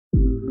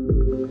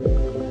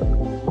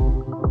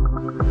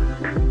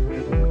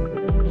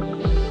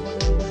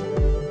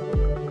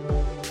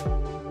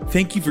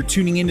Thank you for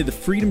tuning into the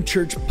Freedom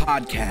Church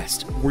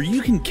podcast, where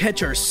you can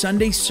catch our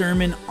Sunday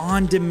sermon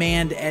on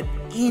demand at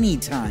any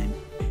time.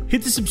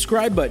 Hit the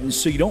subscribe button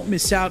so you don't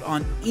miss out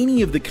on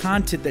any of the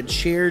content that's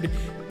shared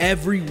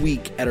every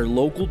week at our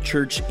local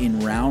church in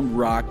Round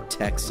Rock,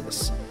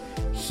 Texas.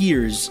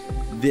 Here's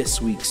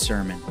this week's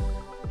sermon.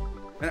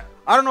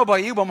 I don't know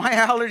about you, but my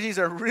allergies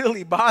are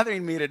really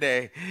bothering me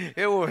today.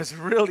 It was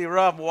really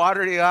rough.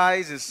 Watery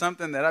eyes is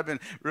something that I've been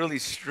really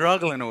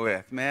struggling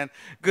with, man.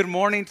 Good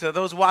morning to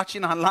those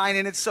watching online,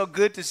 and it's so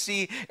good to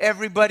see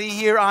everybody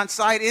here on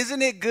site.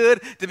 Isn't it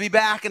good to be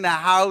back in the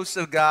house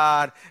of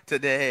God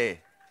today?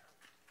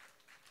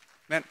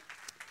 Man,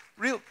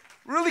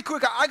 really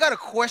quick, I got a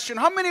question.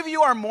 How many of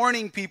you are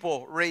morning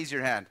people? Raise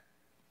your hand.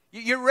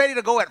 You're ready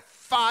to go at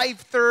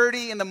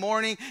 5:30 in the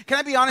morning. Can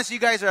I be honest? You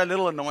guys are a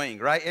little annoying,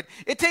 right?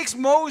 It takes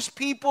most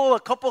people a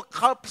couple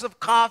cups of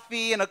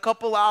coffee and a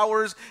couple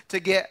hours to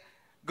get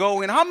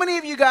going. How many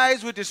of you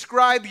guys would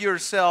describe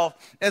yourself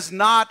as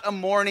not a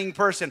morning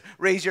person?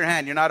 Raise your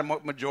hand. You're not a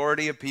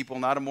majority of people,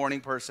 not a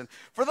morning person.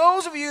 For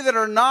those of you that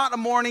are not a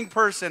morning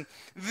person,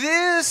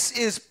 this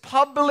is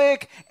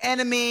public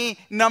enemy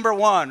number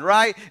one,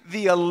 right?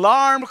 The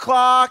alarm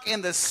clock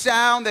and the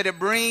sound that it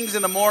brings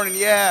in the morning.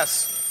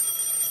 Yes.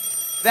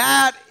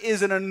 That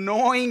is an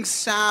annoying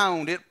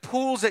sound. It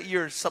pulls at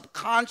your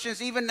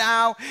subconscious. Even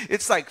now,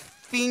 it's like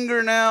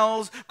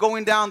fingernails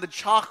going down the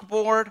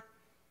chalkboard.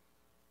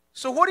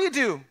 So what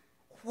do?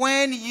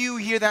 When you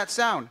hear that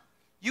sound?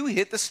 You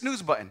hit the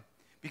snooze button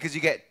because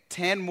you get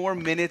 10 more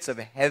minutes of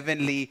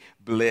heavenly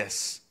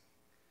bliss.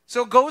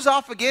 So it goes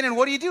off again, and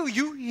what do?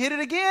 You hit it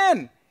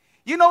again.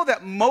 You know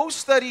that most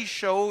studies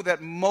show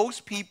that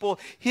most people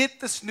hit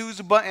the snooze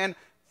button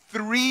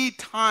 3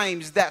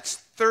 times. That's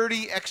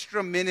 30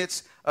 extra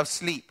minutes of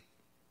sleep.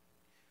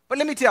 But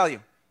let me tell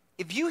you,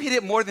 if you hit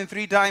it more than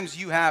 3 times,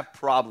 you have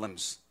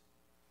problems.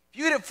 If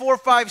you hit it 4,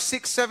 5,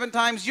 6, 7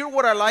 times, you're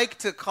what I like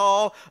to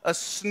call a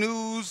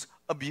snooze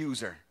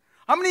abuser.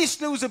 How many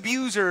snooze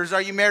abusers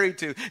are you married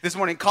to this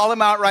morning? Call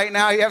them out right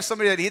now. You have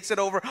somebody that hits it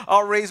over.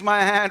 I'll raise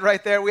my hand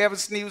right there. We have a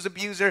snooze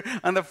abuser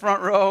on the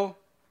front row.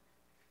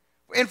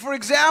 And for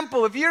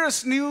example, if you're a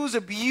snooze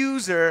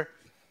abuser,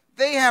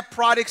 they have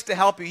products to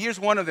help you. Here's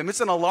one of them.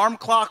 It's an alarm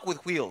clock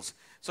with wheels.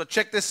 So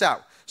check this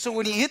out. So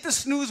when you hit the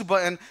snooze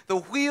button, the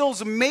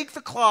wheels make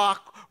the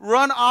clock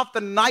run off the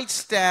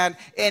nightstand,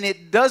 and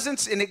it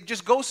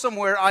just goes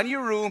somewhere on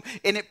your room,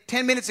 and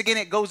 10 minutes again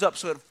it goes up,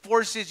 so it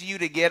forces you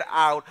to get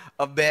out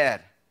of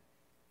bed.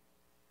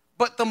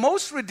 But the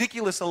most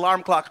ridiculous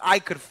alarm clock I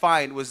could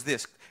find was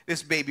this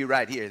baby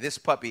right here, this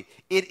puppy.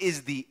 It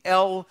is the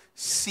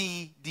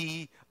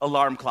LCD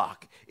alarm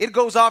clock. It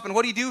goes off, and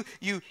what do?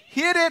 You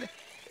hit it,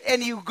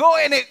 and you go,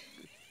 and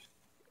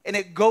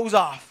it goes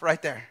off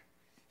right there.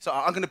 So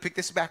I'm going to pick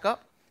this back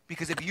up,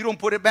 because if you don't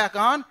put it back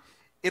on,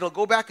 it'll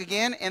go back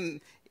again,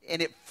 and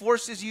it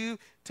forces you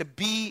to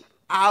be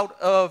out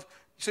of,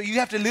 so you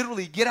have to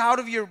literally get out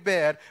of your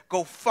bed,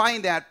 go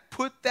find that,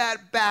 put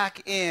that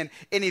back in,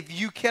 and if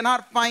you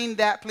cannot find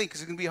that place,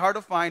 because it's going to be hard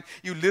to find,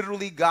 you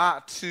literally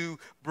got to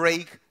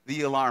break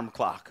the alarm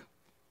clock.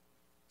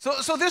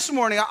 So this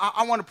morning,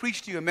 I want to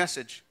preach to you a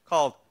message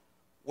called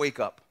Wake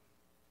Up.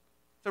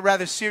 It's a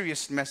rather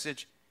serious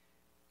message,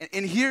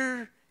 and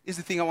here is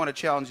the thing I want to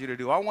challenge you to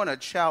do. I want to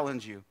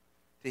challenge you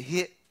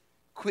to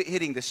quit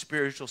hitting the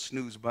spiritual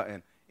snooze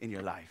button in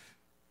your life.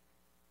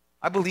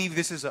 I believe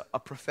this is a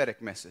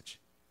prophetic message.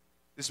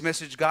 This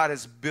message God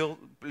has been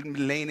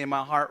laying in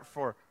my heart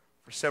for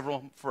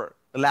the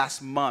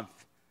last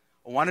month.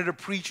 I wanted to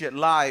preach it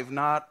live,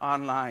 not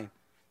online.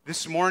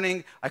 This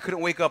morning, I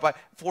couldn't wake up. At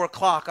 4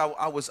 o'clock,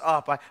 I was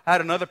up. I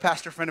had another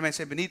pastor friend of mine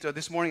say, Benito,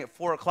 this morning at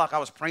 4 o'clock, I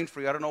was praying for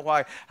you. I don't know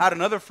why. I had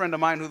another friend of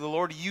mine who the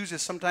Lord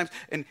uses sometimes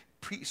and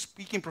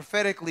speaking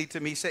prophetically to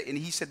me. And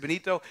he said,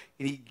 Benito,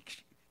 and he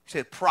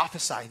said,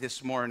 prophesy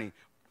this morning.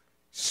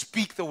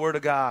 Speak the word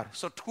of God.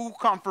 So 2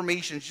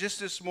 confirmations just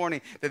this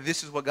morning that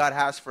this is what God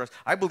has for us.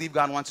 I believe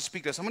God wants to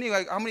speak to us. How many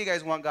of you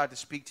guys want God to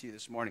speak to you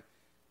this morning?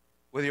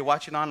 Whether you're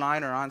watching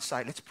online or on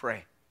site, let's pray.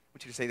 I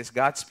want you to say this: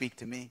 God, speak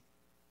to me.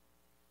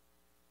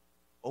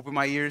 Open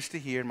my ears to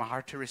hear and my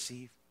heart to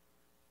receive.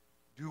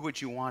 Do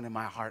what you want in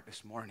my heart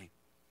this morning.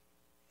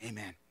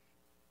 Amen.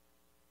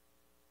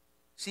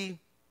 See,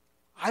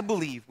 I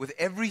believe with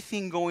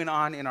everything going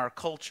on in our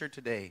culture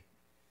today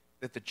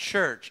that the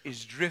church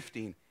is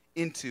drifting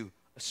into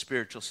a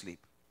spiritual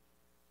sleep.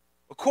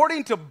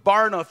 According to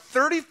Barna,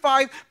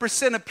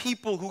 35% of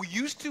people who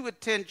used to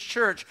attend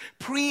church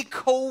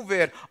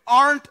pre-COVID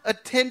aren't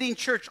attending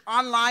church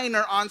online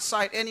or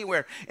on-site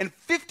anywhere. And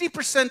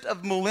 50%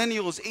 of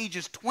millennials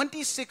ages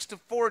 26 to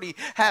 40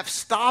 have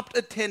stopped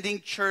attending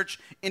church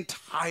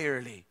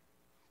entirely.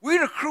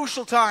 We're at a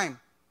crucial time.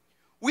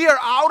 We are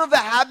out of the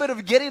habit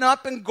of getting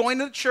up and going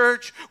to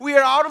church. We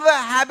are out of the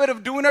habit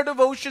of doing our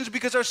devotions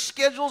because our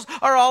schedules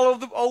are all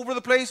over the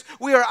place.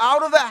 We are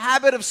out of the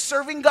habit of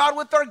serving God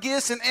with our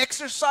gifts and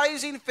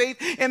exercising faith.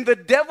 And the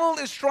devil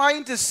is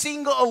trying to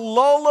sing a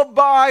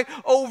lullaby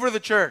over the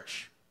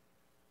church.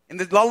 And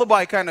the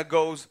lullaby kind of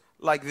goes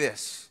like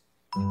this.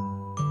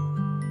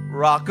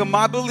 Rock 'em,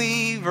 my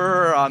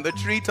believer, on the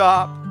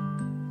treetop.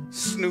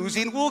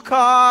 Snoozing will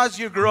cause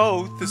your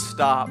growth to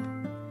stop.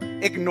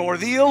 Ignore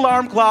the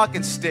alarm clock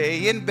and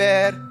stay in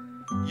bed.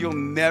 You'll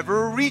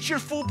never reach your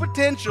full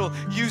potential,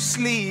 you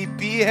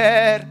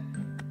sleepyhead.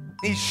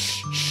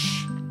 Shh.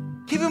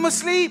 Keep them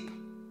asleep.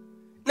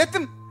 Let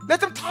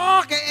them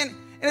talk. And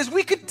as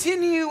we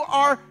continue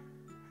our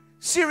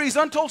series,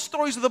 Untold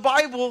Stories of the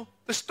Bible,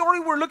 the story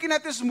we're looking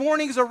at this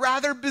morning is a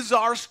rather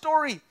bizarre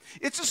story.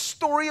 It's a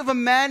story of a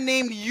man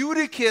named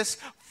Eutychus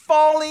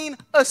falling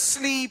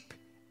asleep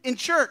in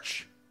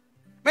church.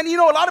 Man, you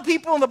know, a lot of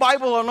people in the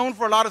Bible are known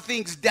for a lot of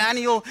things.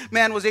 Daniel,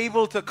 man, was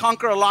able to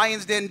conquer a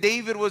lion's den.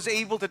 David was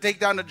able to take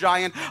down a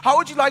giant. How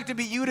would you like to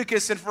be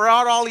Eutychus and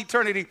throughout all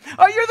eternity?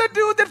 Oh, you're the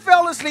dude that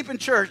fell asleep in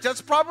church.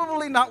 That's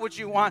probably not what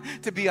you want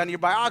to be on your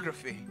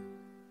biography.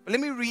 But let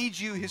me read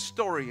you his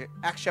story,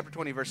 Acts chapter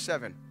 20, verse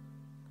 7.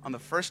 On the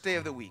first day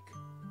of the week,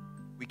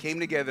 we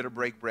came together to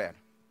break bread.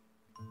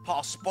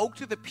 Paul spoke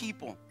to the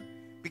people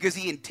because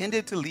he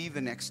intended to leave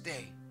the next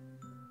day.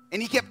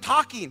 And he kept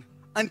talking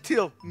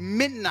until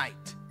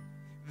midnight.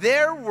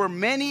 There were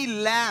many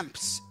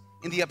lamps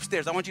in the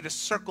upstairs. I want you to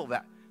circle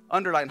that,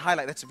 underline,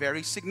 highlight. That's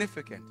very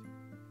significant.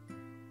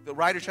 The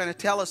writer's trying to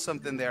tell us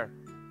something there,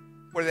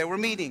 where they were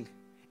meeting.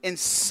 And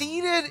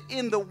seated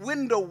in the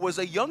window was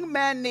a young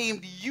man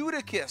named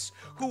Eutychus,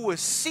 who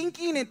was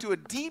sinking into a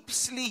deep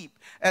sleep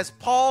as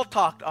Paul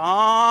talked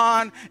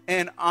on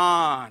and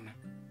on.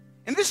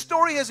 And this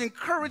story has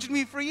encouraged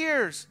me for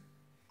years,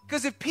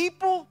 because if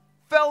people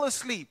fell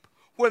asleep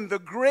when the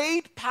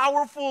great,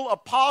 powerful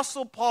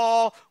Apostle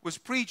Paul was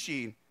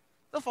preaching,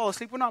 they'll fall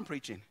asleep when I'm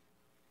preaching.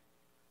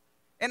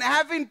 And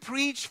having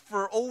preached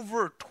for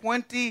over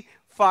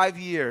 25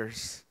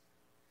 years,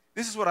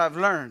 this is what I've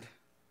learned.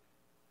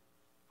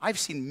 I've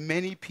seen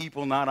many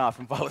people not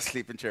often fall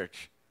asleep in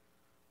church.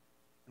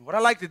 And what I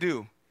like to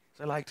do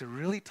is I like to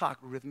really talk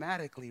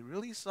rhythmically,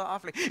 really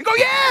softly, and go,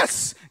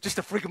 yes! Just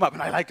to freak them up.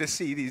 And I like to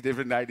see these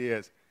different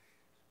ideas.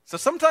 So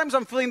sometimes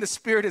I'm feeling the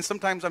Spirit, and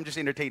sometimes I'm just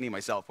entertaining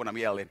myself when I'm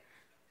yelling.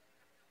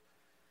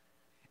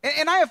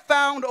 And I have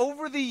found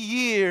over the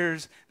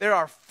years, there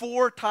are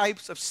 4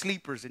 types of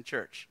sleepers in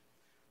church.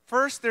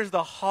 First, there's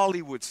the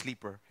Hollywood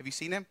sleeper. Have you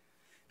seen them?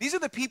 These are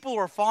the people who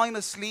are falling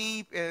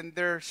asleep and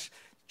they're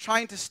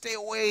trying to stay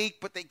awake,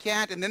 but they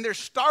can't. And then they're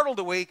startled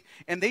awake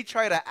and they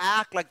try to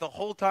act like the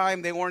whole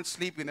time they weren't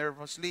sleeping. They're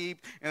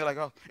asleep and they're like,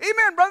 oh,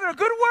 amen, brother, a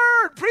good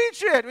word,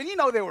 preach it. And you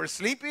know they were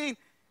sleeping.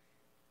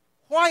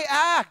 Why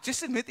act?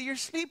 Just admit that you're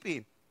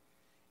sleeping.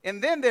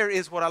 And then there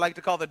is what I like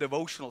to call the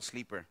devotional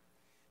sleeper.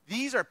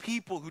 These are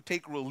people who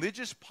take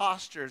religious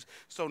postures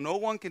so no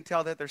one can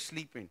tell that they're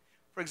sleeping.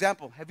 For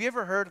example, have you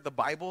ever heard of the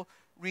Bible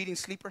reading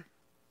sleeper?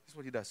 This is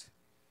what he does.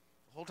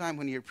 The whole time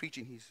when you're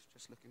preaching, he's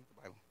just looking at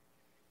the Bible.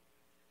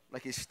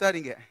 Like he's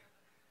studying it.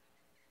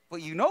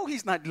 But you know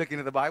he's not looking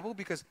at the Bible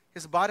because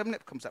his bottom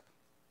lip comes up.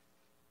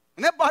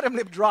 When that bottom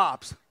lip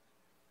drops,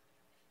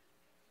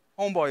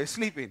 homeboy is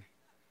sleeping.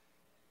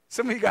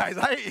 Some of you guys,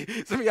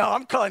 some of y'all,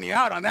 I'm calling you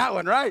out on that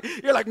one, right?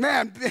 You're like,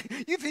 man,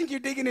 you think you're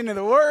digging into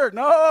the Word.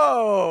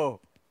 No.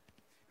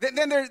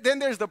 Then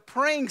there's the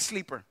praying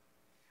sleeper.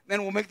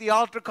 Then we'll make the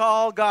altar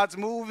call, God's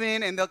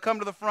moving, and they'll come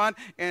to the front,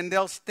 and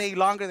they'll stay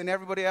longer than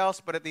everybody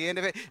else. But at the end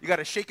of it, you got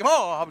to shake them.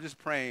 Oh, I'm just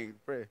praying.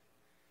 Pray.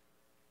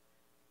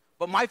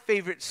 But my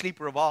favorite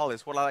sleeper of all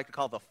is what I like to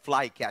call the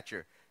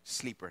flycatcher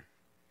sleeper.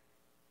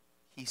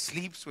 He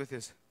sleeps with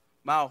his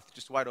mouth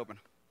just wide open.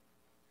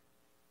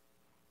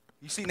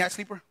 You seen that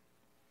sleeper?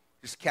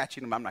 Just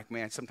catching them. I'm like,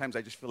 man, sometimes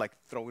I just feel like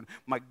throwing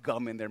my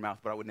gum in their mouth,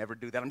 but I would never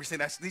do that. I'm just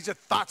saying these are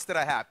thoughts that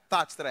I have.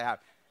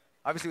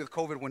 Obviously with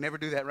COVID, we'll never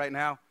do that right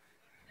now.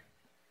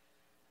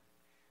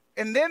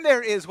 And then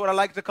there is what I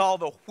like to call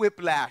the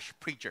whiplash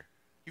preacher.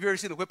 You've ever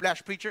seen the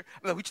whiplash preacher?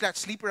 The whiplash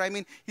sleeper,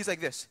 he's like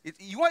this.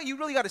 You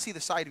really got to see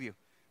the side of you,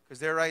 because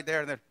they're right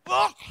there, and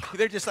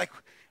they're just like,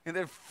 and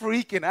they're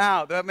freaking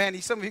out. Man,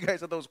 some of you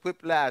guys are those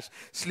whiplash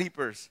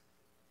sleepers.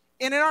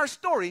 And in our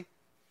story,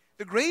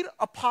 the great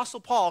Apostle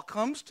Paul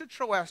comes to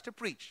Troas to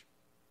preach.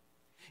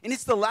 And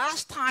it's the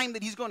last time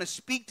that he's going to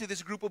speak to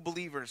this group of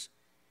believers.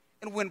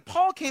 And when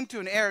Paul came to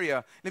an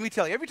area, let me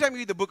tell you, every time you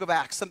read the book of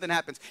Acts, something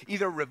happens.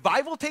 Either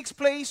revival takes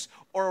place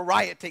or a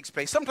riot takes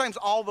place. Sometimes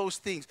all those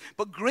things.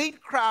 But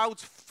great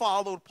crowds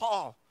followed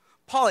Paul.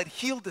 Paul had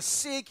healed the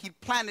sick.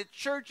 He'd planted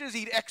churches.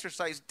 He'd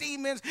exorcised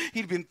demons.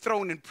 He'd been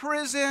thrown in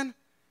prison.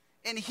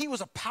 And he was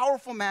a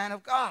powerful man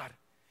of God.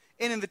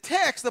 And in the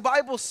text, the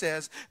Bible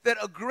says that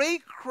a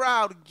great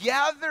crowd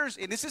gathers,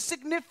 and this is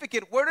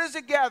significant. Where does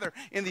it gather?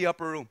 In the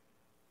upper room.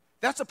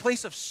 That's a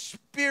place of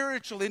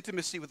spiritual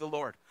intimacy with the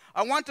Lord.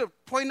 I want to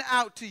point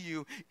out to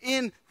you,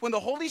 when the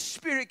Holy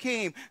Spirit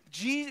came,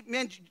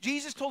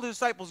 Jesus told his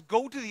disciples,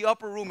 go to the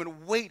upper room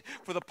and wait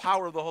for the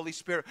power of the Holy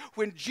Spirit.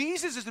 When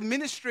Jesus is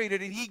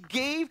administrated and he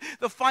gave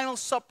the final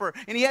supper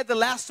and he had the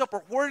last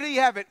supper, where did he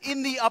have it?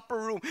 In the upper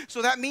room.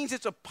 So that means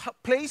it's a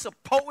place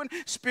of potent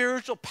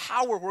spiritual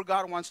power where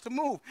God wants to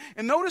move.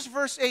 And notice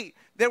verse 8,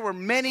 there were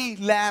many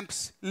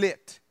lamps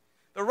lit.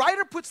 The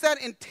writer puts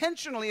that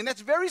intentionally, and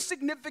that's very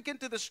significant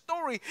to the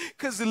story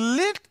because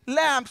lit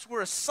lamps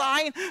were a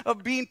sign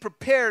of being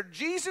prepared.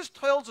 Jesus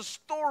tells a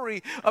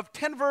story of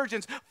 10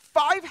 virgins.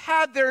 5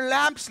 had their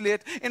lamps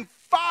lit, and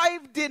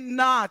 5 did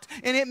not.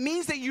 And it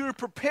means that you were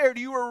prepared.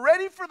 You were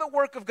ready for the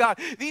work of God.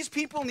 These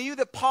people knew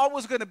that Paul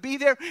was going to be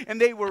there, and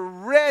they were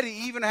ready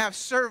even to have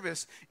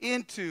service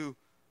into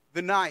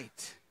the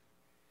night.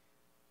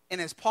 And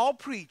as Paul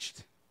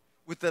preached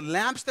with the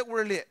lamps that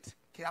were lit,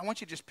 okay, I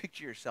want you to just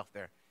picture yourself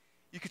there.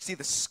 You could see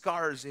the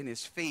scars in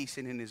his face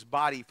and in his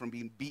body from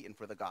being beaten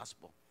for the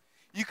gospel.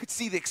 You could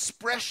see the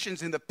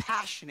expressions and the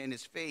passion in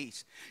his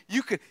face.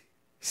 You could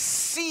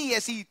see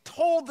as he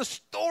told the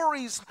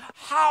stories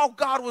how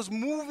God was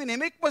moving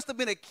him. It must have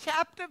been a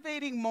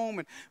captivating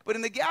moment. But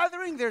in the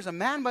gathering, there's a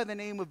man by the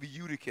name of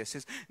Eutychus.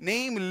 His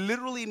name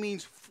literally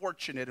means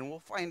fortunate, and we'll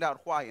find out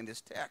why in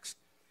this text.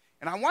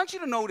 And I want you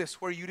to notice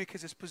where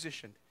Eutychus is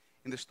positioned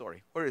in the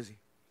story. Where is he?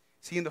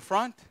 Is he in the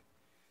front?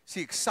 Is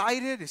he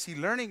excited? Is he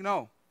learning?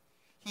 No.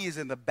 He is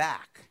in the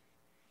back,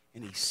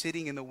 and he's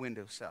sitting in the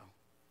windowsill.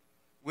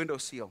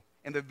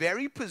 And the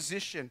very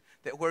position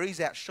that where he's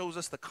at shows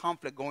us the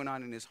conflict going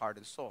on in his heart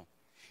and soul.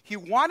 He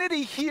wanted to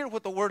hear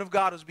what the word of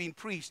God was being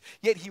preached,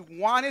 yet he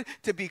wanted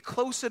to be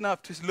close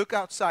enough to look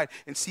outside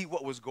and see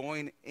what was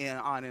going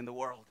on in the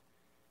world.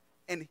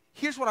 And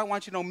here's what I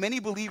want you to know. Many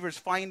believers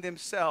find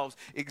themselves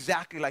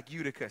exactly like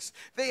Eutychus.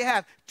 They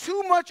have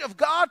too much of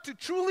God to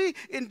truly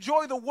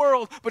enjoy the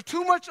world, but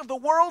too much of the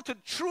world to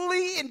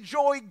truly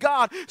enjoy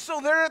God. So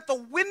they're at the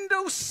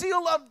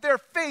windowsill of their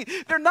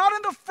faith. They're not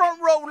in the front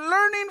row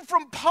learning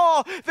from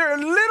Paul. They're a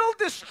little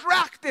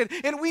distracted.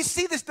 And we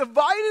see this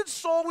divided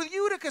soul with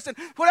Eutychus. And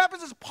what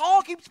happens is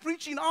Paul keeps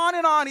preaching on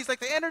and on. He's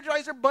like the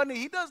Energizer Bunny.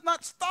 He does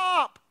not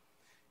stop.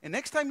 And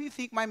next time you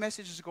think my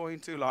message is going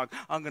too long,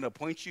 I'm going to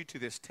point you to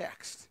this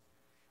text.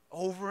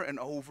 Over and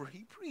over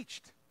he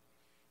preached.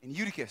 And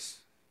Eutychus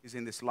is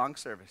in this long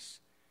service.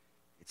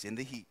 It's in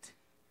the heat.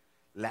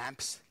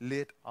 Lamps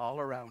lit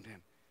all around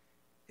him.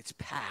 It's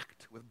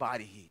packed with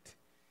body heat.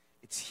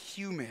 It's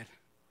humid.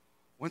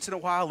 Once in a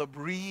while, a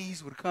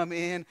breeze would come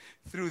in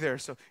through there.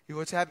 So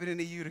what's happening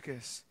to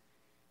Eutychus?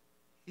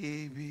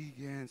 He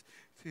begins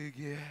to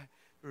get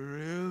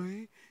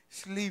really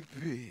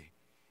sleepy.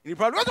 And he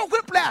probably, oh,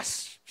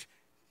 whiplash!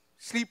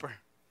 Sleeper.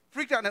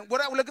 Freaked out. And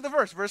look at the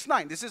verse, verse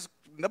 9. This is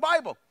in the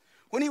Bible.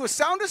 When he was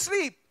sound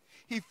asleep,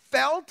 he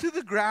fell to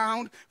the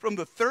ground from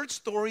the 3rd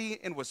story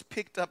and was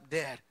picked up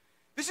dead.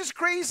 This is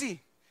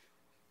crazy.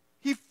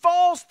 He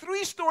falls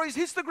 3 stories,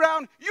 hits the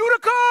ground.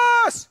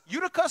 Eutychus!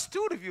 Eutychus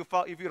too, if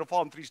you'd have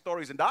fallen 3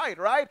 stories and died,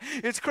 right?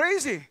 It's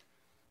crazy.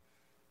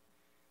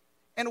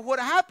 And what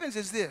happens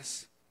is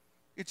this.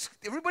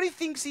 Everybody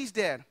thinks he's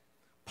dead.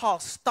 Paul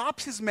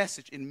stops his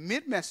message in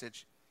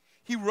mid-message.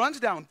 He runs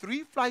down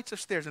 3 flights of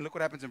stairs, and look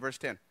what happens in verse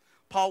 10.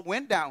 Paul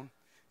went down,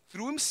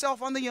 threw himself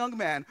on the young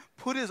man,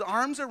 put his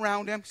arms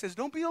around him, says,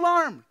 don't be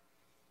alarmed.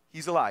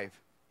 He's alive.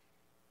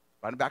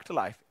 Brought him back to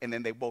life, and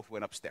then they both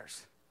went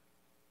upstairs.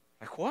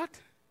 Like, what?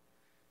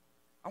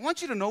 I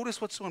want you to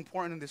notice what's so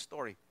important in this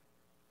story.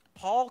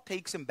 Paul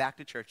takes him back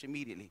to church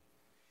immediately.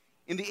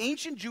 In the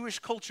ancient Jewish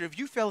culture, if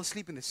you fell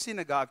asleep in the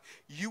synagogue,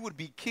 you would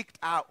be kicked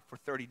out for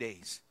 30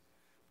 days.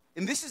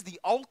 And this is the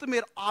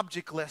ultimate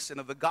object lesson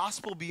of the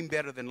gospel being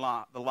better than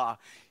the law.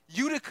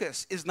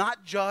 Eutychus is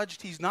not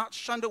judged. He's not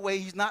shunned away.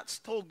 He's not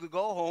told to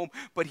go home.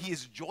 But he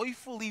is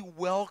joyfully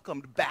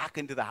welcomed back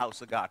into the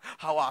house of God.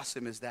 How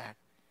awesome is that?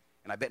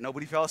 And I bet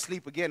nobody fell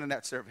asleep again in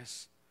that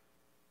service.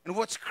 And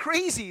what's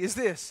crazy is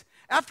this.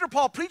 After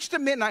Paul preached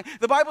at midnight,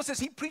 the Bible says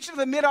he preached at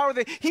the mid-hour.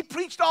 He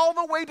preached all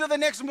the way to the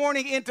next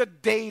morning into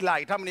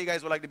daylight. How many of you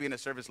guys would like to be in a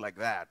service like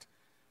that?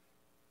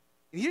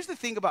 And here's the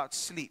thing about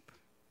sleep.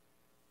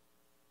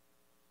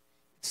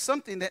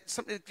 Something that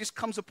just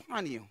comes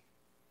upon you.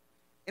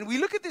 And we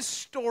look at this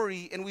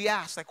story and we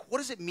ask, like, what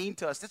does it mean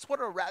to us? That's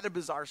what a rather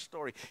bizarre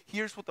story.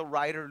 Here's what the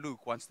writer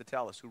Luke wants to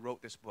tell us, who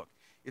wrote this book.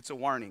 It's a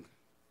warning.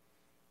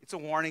 It's a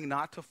warning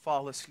not to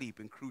fall asleep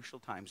in crucial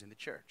times in the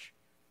church.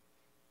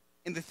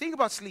 And the thing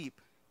about sleep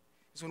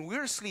is when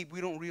we're asleep,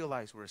 we don't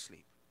realize we're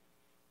asleep.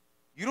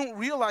 You don't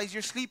realize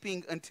you're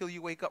sleeping until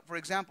you wake up. For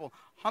example,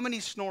 how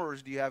many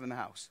snorers do you have in the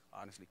house?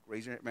 Honestly,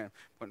 raise your hand,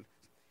 man.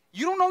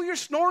 You don't know you're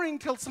snoring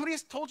until somebody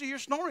has told you you're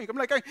snoring. I'm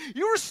like,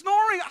 you were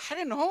snoring. I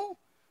didn't know.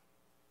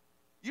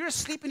 You're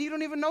asleep and you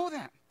don't even know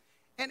that.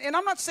 And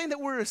I'm not saying that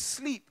we're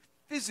asleep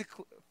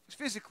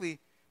physically.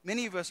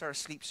 Many of us are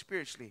asleep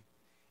spiritually.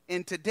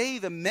 And today,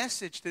 the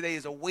message today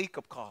is a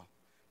wake-up call.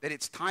 That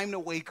it's time to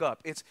wake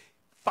up. It's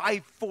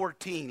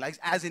 5:14, like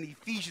as in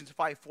Ephesians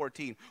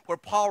 5:14, where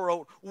Paul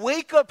wrote,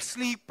 wake up,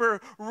 sleeper,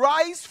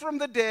 rise from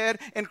the dead,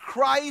 and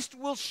Christ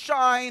will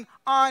shine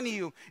on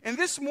you. And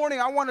this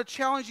morning, I want to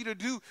challenge you to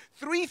do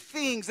 3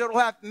 things that will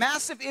have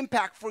massive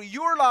impact for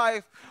your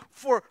life,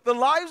 for the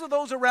lives of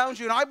those around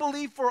you, and I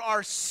believe for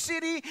our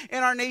city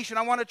and our nation.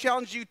 I want to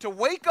challenge you to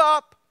wake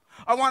up.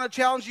 I want to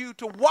challenge you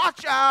to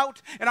watch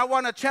out, and I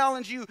want to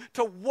challenge you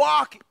to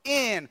walk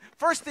in.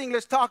 First thing,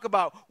 let's talk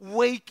about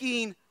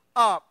waking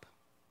up.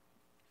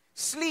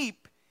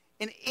 Sleep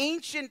in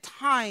ancient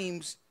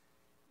times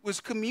was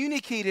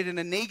communicated in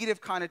a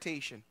negative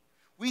connotation.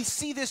 We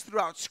see this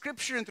throughout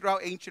Scripture and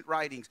throughout ancient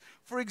writings.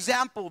 For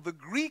example, the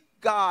Greek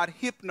god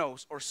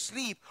Hypnos, or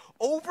sleep,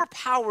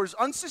 overpowers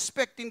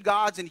unsuspecting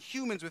gods and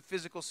humans with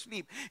physical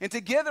sleep. And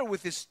together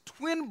with his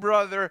twin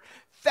brother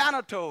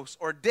Thanatos,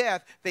 or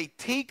death, they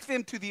take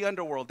them to the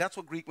underworld. That's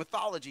what Greek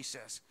mythology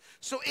says.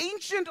 So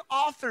ancient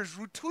authors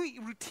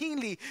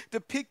routinely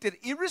depicted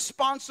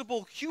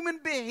irresponsible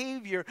human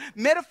behavior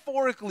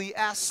metaphorically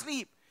as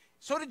sleep.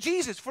 So did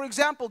Jesus. For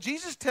example,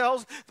 Jesus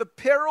tells the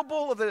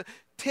parable of the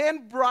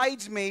 10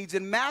 bridesmaids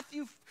in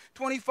Matthew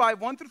 25,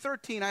 1 through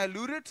 13, I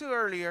alluded to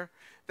earlier,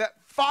 that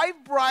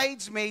 5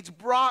 bridesmaids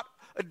brought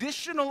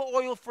additional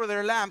oil for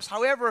their lamps.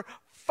 However,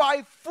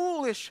 5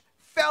 foolish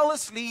fell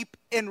asleep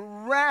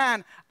and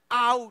ran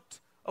out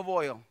of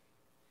oil.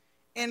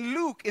 And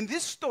Luke, in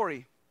this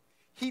story,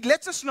 he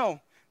lets us know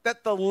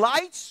that the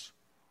lights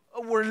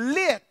were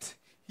lit,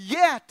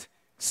 yet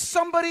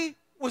somebody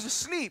was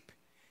asleep.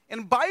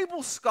 And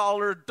Bible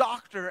scholar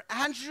Dr.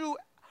 Andrew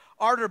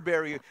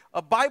Arterbury,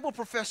 a Bible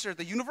professor at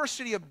the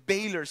University of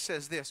Baylor,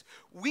 says this: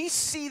 we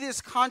see this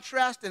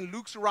contrast in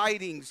Luke's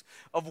writings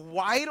of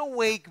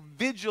wide-awake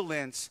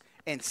vigilance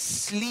and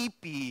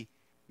sleepy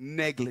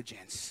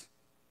negligence.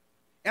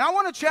 And I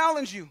want to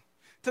challenge you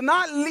to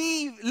not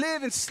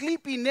live in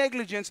sleepy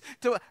negligence,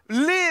 to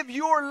live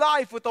your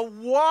life with a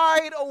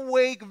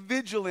wide-awake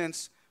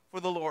vigilance for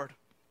the Lord.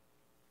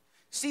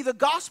 See, the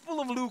Gospel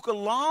of Luke,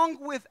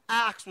 along with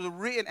Acts, was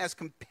written as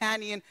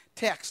companion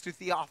texts to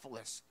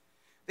Theophilus.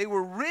 They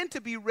were written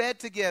to be read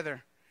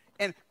together.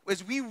 And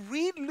as we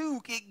read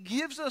Luke, it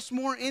gives us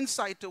more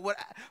insight to what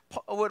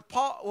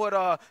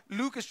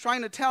Luke is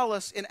trying to tell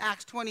us in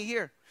Acts 20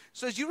 here.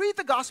 So as you read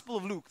the Gospel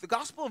of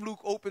Luke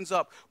opens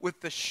up with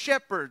the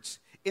shepherds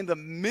in the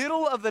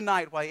middle of the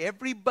night while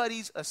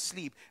everybody's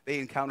asleep. They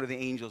encounter the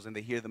angels and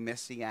they hear the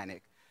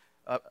messianic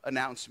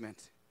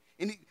announcement.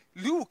 And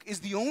Luke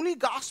is the only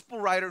gospel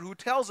writer who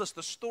tells us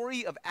the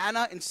story of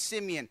Anna and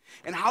Simeon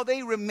and how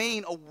they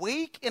remain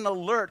awake and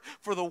alert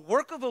for the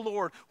work of the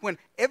Lord when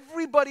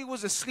everybody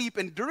was asleep.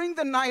 And during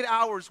the night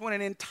hours when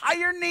an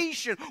entire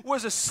nation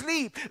was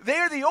asleep,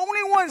 they're the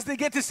only ones that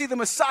get to see the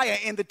Messiah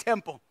in the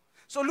temple.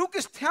 So Luke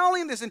is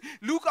telling this, and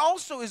Luke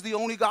also is the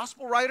only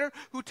gospel writer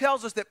who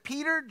tells us that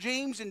Peter,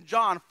 James, and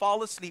John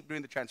fall asleep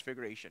during the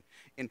transfiguration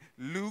in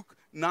Luke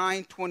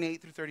 9, 28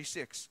 through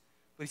 36.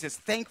 But he says,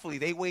 thankfully,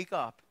 they wake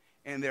up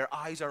and their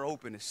eyes are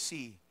open to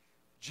see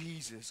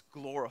Jesus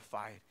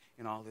glorified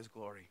in all his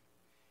glory.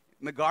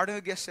 In the Garden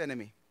of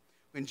Gethsemane,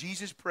 when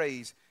Jesus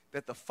prays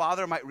that the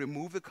Father might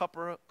remove the cup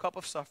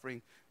of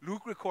suffering,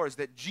 Luke records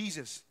that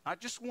Jesus, not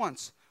just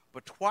once,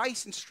 but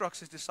twice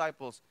instructs his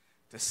disciples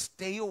to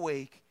stay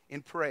awake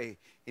and pray.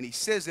 And he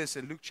says this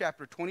in Luke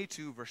chapter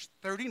 22, verse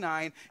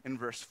 39 and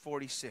verse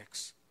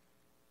 46.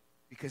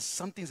 Because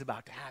something's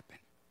about to happen.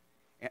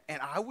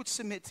 And I would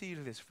submit to you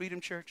to this,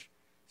 Freedom Church,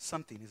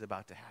 something is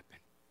about to happen.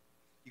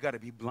 You got to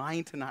be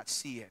blind to not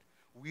see it.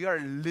 We are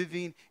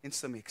living in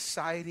some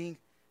exciting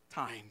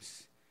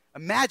times.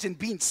 Imagine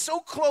being so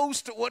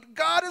close to what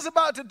God is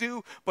about to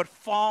do, but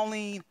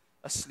falling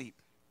asleep.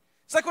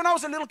 It's like when I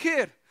was a little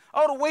kid.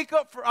 I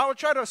would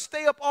try to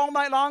stay up all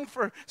night long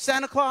for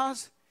Santa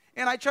Claus.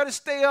 And I try to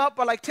stay up,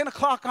 but like 10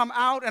 o'clock I'm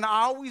out, and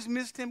I always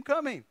missed him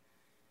coming.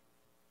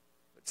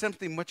 But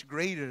something much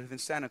greater than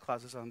Santa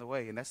Claus is on the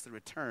way, and that's the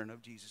return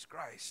of Jesus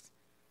Christ.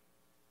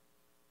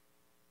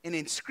 And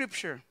in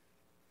Scripture,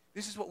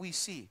 this is what we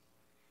see.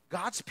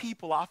 God's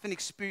people often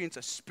experience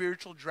a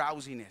spiritual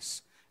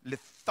drowsiness,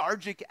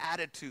 lethargic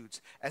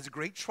attitudes, as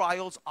great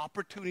trials,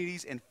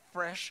 opportunities, and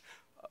fresh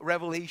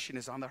revelation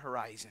is on the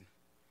horizon.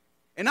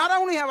 And not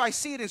only have I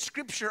seen it in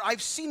Scripture,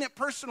 I've seen it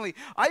personally.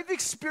 I've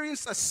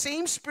experienced the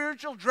same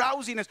spiritual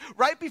drowsiness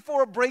right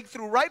before a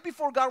breakthrough, right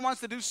before God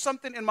wants to do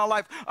something in my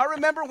life. I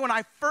remember when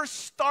I first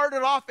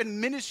started off in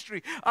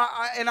ministry,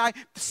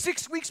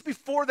 6 weeks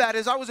before that,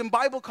 as I was in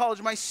Bible college,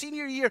 my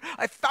senior year,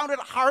 I found it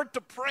hard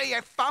to pray.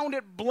 I found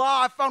it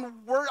blah. I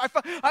found word.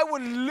 I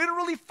would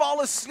literally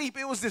fall asleep.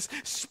 It was this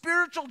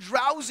spiritual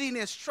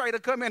drowsiness try to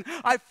come in.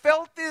 I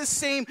felt this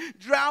same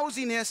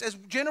drowsiness as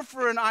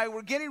Jennifer and I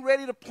were getting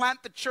ready to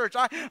plant the church.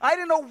 I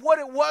didn't know what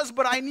it was,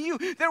 but I knew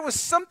there was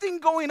something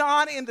going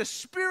on in the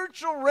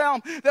spiritual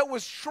realm that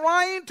was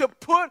trying to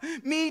put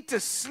me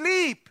to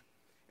sleep.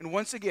 And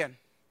once again,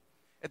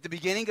 at the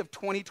beginning of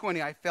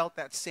 2020, I felt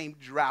that same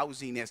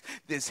drowsiness,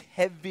 this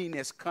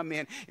heaviness come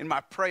in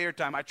my prayer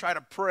time. I try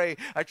to pray,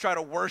 I try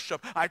to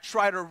worship, I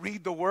try to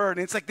read the word,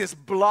 and it's like this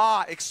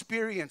blah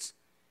experience.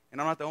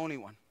 And I'm not the only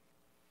one.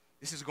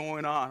 This is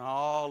going on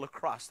all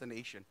across the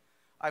nation.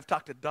 I've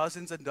talked to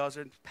dozens and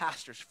dozens of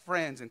pastors,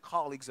 friends, and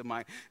colleagues of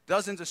mine,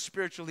 dozens of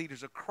spiritual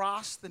leaders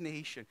across the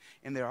nation,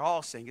 and they're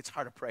all saying it's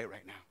hard to pray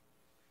right now.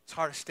 It's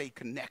hard to stay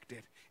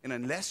connected. And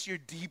unless you're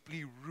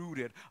deeply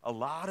rooted, a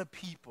lot of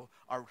people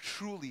are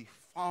truly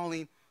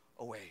falling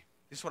away.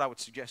 This is what I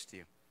would suggest to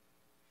you.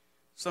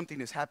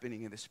 Something is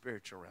happening in the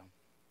spiritual realm.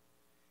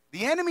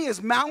 The enemy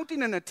is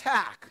mounting an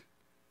attack.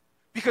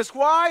 Because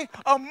why?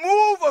 A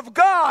move of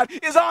God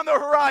is on the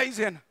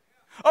horizon.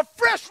 a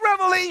fresh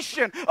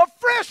revelation, a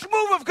fresh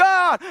move of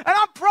God. And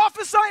I'm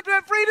prophesying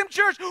to Freedom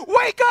Church,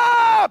 wake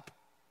up!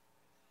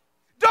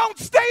 Don't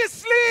stay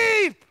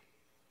asleep!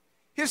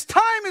 His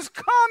time is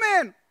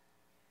coming.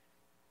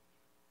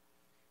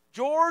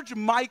 George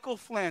Michael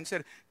Flynn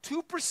said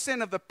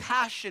 2% of the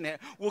passionate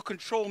will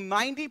control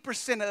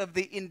 90% of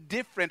the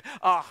indifferent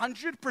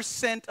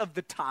 100% of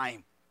the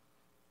time.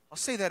 I'll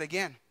say that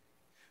again.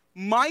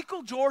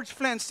 Michael George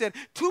Flynn said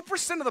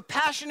 2% of the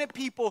passionate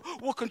people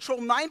will control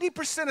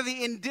 90% of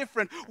the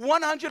indifferent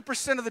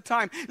 100% of the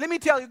time. Let me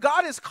tell you,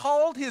 God has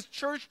called his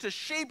church to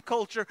shape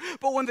culture,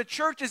 but when the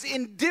church is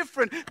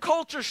indifferent,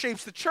 culture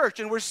shapes the church,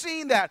 and we're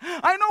seeing that.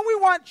 I know we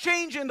want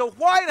change in the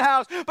White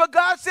House, but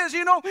God says,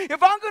 you know,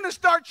 if I'm going to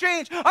start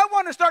change, I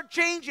want to start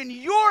change in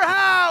your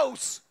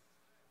house.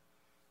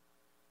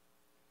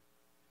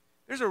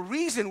 There's a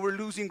reason we're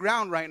losing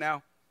ground right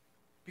now.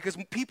 Because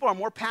people are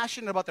more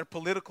passionate about their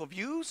political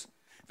views.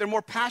 They're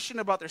more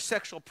passionate about their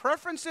sexual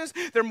preferences.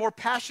 They're more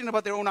passionate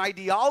about their own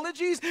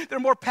ideologies. They're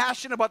more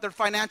passionate about their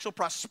financial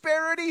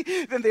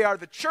prosperity than they are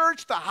the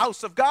church, the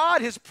house of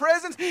God, his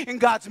presence, and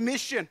God's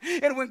mission.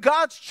 And when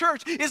God's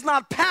church is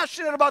not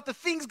passionate about the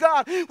things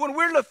God, when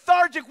we're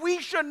lethargic,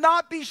 we should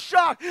not be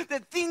shocked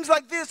that things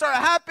like this are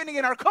happening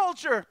in our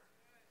culture.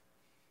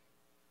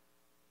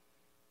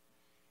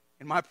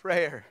 And my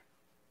prayer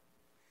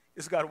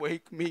is, God,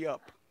 wake me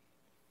up.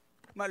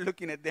 I'm not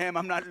looking at them.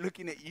 I'm not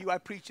looking at you. I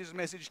preach this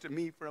message to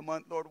me for a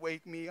month. Lord,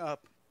 wake me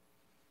up.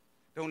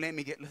 Don't let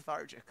me get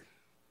lethargic.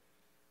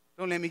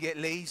 Don't let me get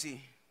lazy.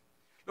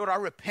 Lord, I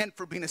repent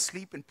for being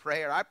asleep in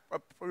prayer. I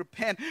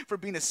repent for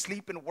being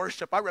asleep in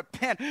worship. I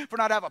repent for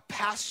not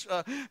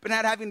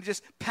having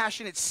just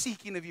passionate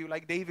seeking of you.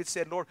 Like David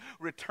said, Lord,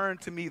 return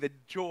to me the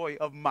joy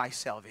of my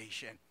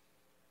salvation.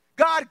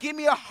 God, give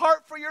me a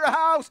heart for your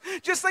house.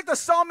 Just like the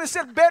psalmist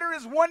said, better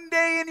is one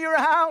day in your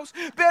house.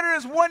 Better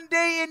is one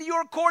day in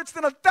your courts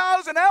than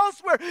 1,000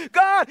 elsewhere.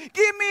 God,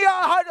 give me a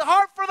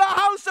heart for the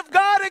house of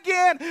God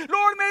again.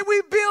 Lord, may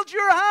we build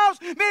your house.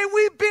 May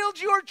we build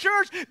your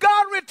church.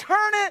 God,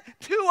 return it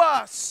to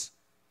us.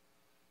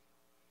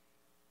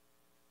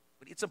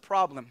 But it's a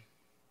problem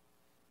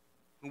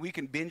when we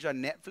can binge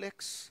on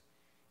Netflix,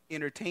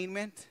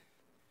 entertainment,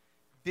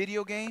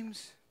 video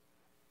games,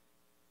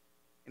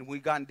 and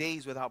we've gone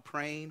days without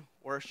praying,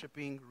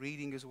 worshiping,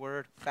 reading his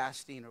word,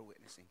 fasting, or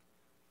witnessing.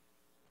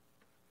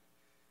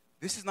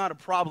 This is not a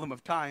problem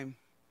of time.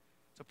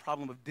 It's a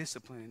problem of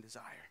discipline and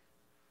desire.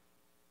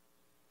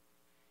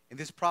 And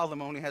this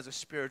problem only has a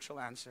spiritual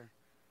answer.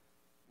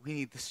 We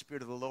need the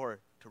Spirit of the Lord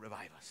to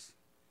revive us.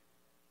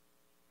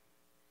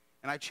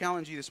 And I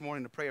challenge you this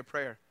morning to pray a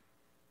prayer.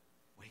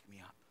 Wake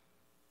me up.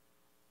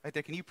 Right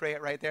there, can you pray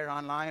it right there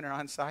online or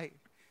on site?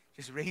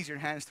 Just raise your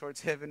hands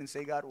towards heaven and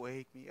say, God,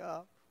 wake me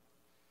up.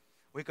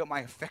 Wake up my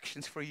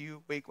affections for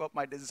you. Wake up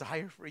my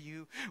desire for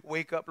you.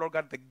 Wake up, Lord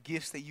God, the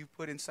gifts that you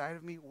put inside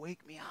of me.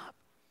 Wake me up.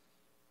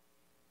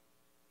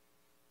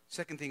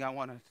 Second thing I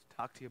want to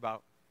talk to you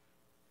about,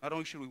 not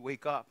only should we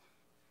wake up,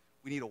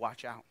 we need to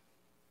watch out.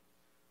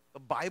 The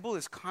Bible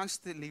is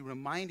constantly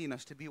reminding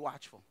us to be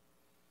watchful.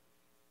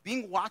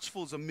 Being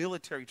watchful is a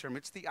military term.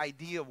 It's the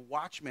idea of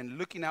watchmen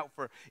looking out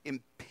for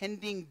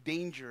impending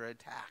danger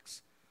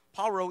attacks.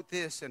 Paul wrote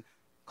this in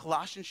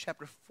Colossians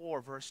chapter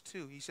 4, verse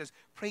 2. He says,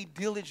 pray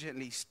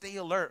diligently, stay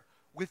alert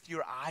with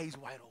your eyes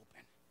wide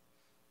open.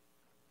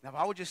 Now, if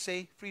I would just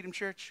say, Freedom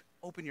Church,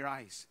 open your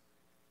eyes.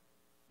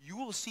 You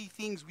will see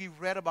things we've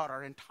read about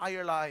our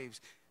entire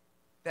lives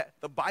that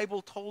the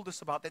Bible told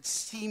us about that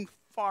seem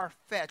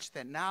far-fetched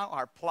that now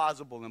are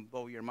plausible and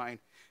blow your mind.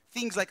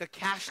 Things like a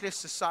cashless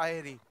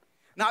society.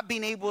 Not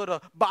being able to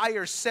buy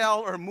or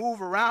sell or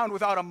move around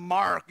without a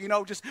mark,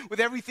 just with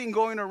everything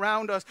going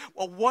around us.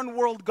 A one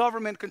world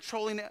government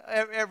controlling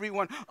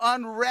everyone.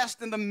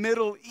 Unrest in the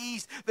Middle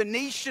East. The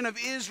nation of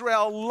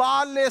Israel.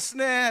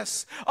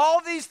 Lawlessness.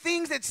 All these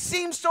things that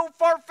seem so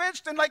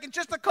far-fetched, and like in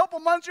just a couple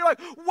months you're like,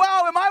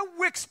 wow, am I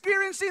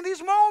experiencing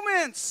these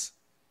moments?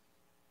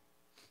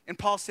 And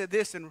Paul said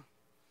this in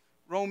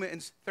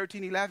Romans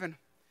 13:11.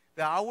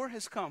 The hour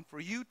has come for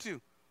you to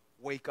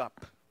wake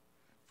up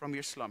from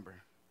your slumber,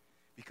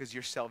 because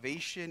your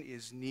salvation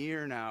is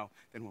nearer now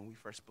than when we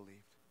first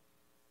believed.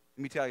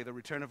 Let me tell you, the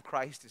return of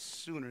Christ is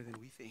sooner than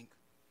we think.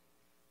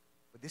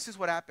 But this is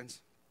what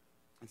happens.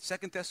 In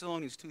 2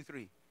 Thessalonians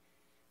 2:3,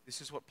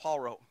 this is what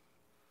Paul wrote.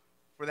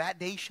 For that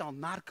day shall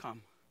not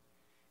come,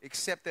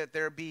 except that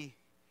there be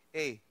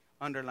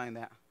underline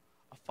that,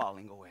 a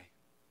falling away.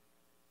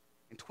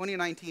 In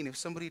 2019, if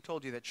somebody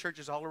told you that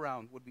churches all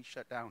around would be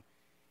shut down,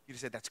 you'd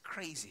have said, that's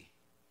crazy.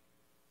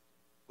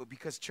 But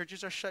because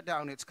churches are shut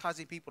down, it's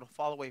causing people to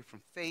fall away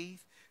from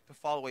faith, to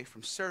fall away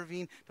from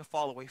serving, to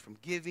fall away from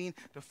giving,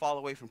 to fall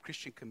away from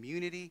Christian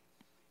community.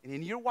 And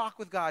in your walk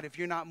with God, if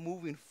you're not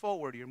moving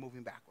forward, you're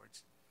moving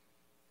backwards.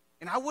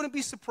 And I wouldn't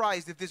be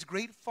surprised if this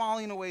great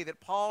falling away that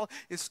Paul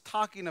is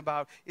talking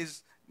about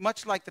is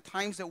much like the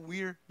times that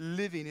we're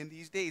living in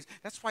these days.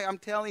 That's why I'm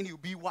telling you,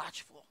 be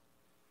watchful.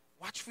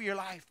 Watch for your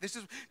life. This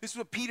is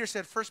what Peter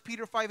said, 1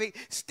 Peter 5:8.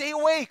 Stay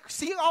awake.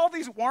 See all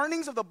these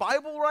warnings of the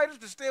Bible writers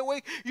to stay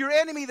awake? Your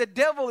enemy, the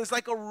devil, is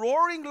like a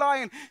roaring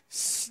lion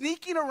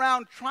sneaking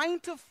around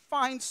trying to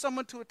find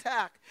someone to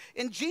attack.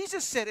 And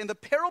Jesus said in the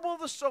parable of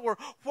the sower,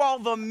 while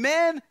the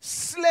men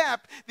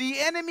slept, the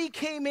enemy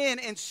came in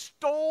and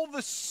stole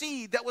the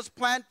seed that was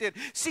planted.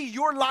 See,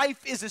 your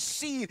life is a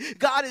seed.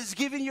 God is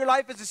giving your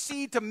life as a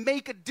seed to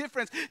make a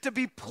difference, to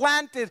be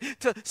planted,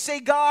 to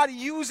say, God,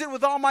 use it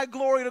with all my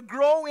glory, to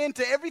grow into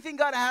everything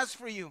God has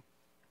for you.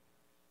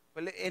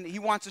 And he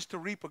wants us to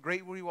reap a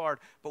great reward,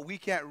 but we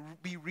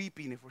can't be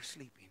reaping if we're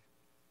sleeping.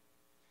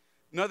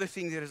 Another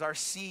thing that is our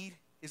seed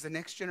is the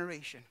next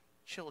generation,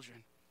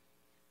 children.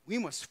 We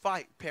must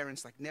fight,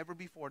 parents, like never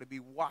before to be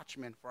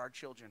watchmen for our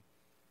children.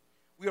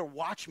 We are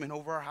watchmen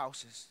over our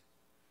houses.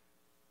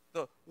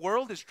 The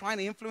world is trying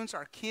to influence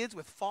our kids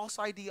with false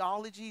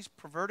ideologies,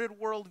 perverted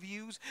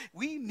worldviews.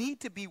 We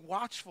need to be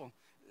watchful.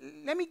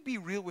 Let me be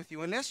real with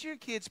you. Unless your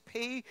kids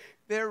pay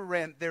their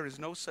rent, there is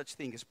no such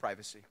thing as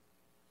privacy.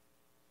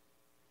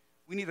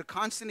 We need to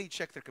constantly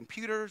check their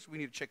computers. We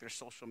need to check their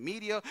social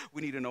media.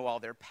 We need to know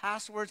all their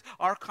passwords.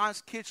 Our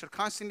kids should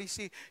constantly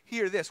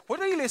hear this. What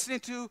are you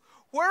listening to?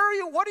 Where are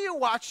you? What are you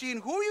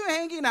watching? Who are you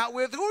hanging out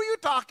with? Who are you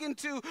talking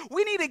to?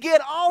 We need to get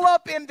all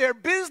up in their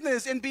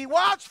business and be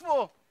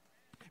watchful.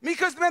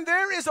 Because, man,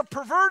 there is a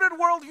perverted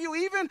worldview.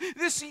 Even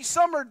this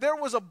summer, there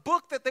was a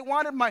book that they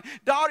wanted my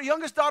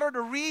youngest daughter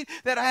to read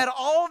that had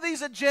all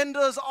these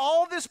agendas,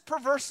 all this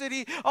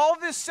perversity, all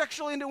this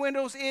sexual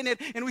innuendos in it.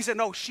 And we said,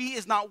 no, she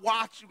is not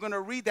going to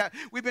read that.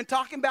 We've been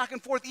talking back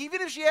and forth. Even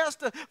if she has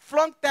to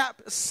flunk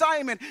that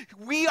assignment,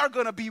 we are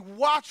going to be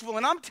watchful.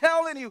 And I'm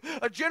telling you,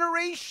 a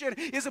generation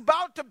is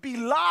about to be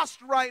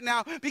lost right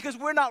now because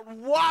we're not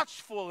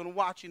watchful and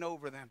watching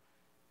over them.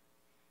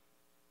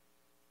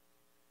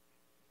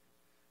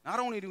 Not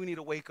only do we need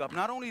to wake up,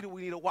 not only do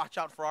we need to watch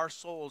out for our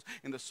souls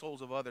and the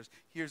souls of others,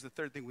 here's the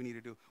third thing we need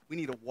to do. We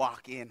need to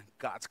walk in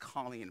God's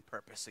calling and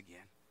purpose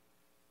again.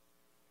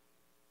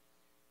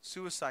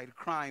 Suicide,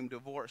 crime,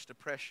 divorce,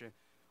 depression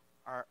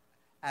are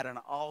at an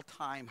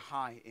all-time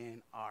high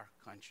in our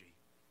country.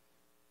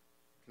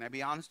 Can I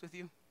be honest with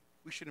you?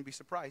 We shouldn't be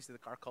surprised that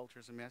our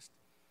culture is a mess.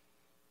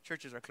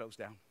 Churches are closed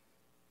down.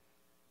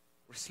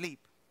 We're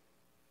asleep.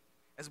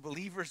 As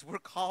believers, we're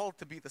called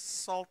to be the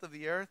salt of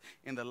the earth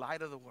and the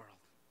light of the world.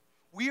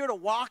 We are to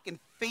walk in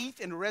faith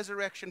and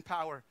resurrection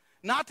power,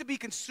 not to be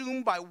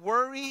consumed by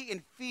worry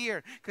and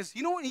fear. Because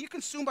you know when you're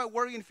consumed by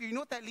worry and fear, you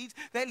know what that leads?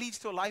 That leads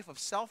to a life of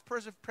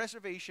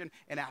self-preservation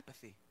and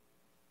apathy.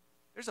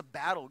 There's a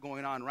battle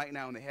going on right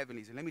now in the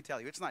heavenlies. And let me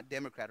tell you, it's not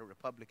Democrat or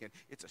Republican.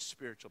 It's a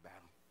spiritual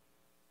battle.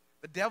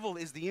 The devil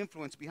is the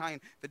influence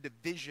behind the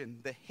division,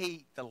 the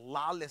hate, the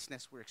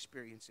lawlessness we're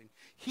experiencing.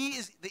 He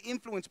is the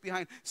influence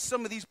behind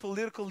some of these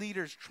political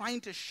leaders trying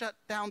to shut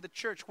down the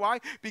church. Why?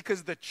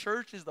 Because the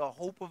church is the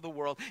hope of the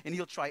world, and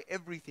he'll try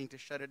everything to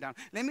shut it down.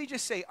 Let me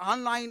just say,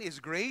 online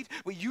is great,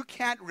 but you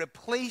can't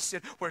replace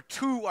it where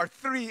 2 or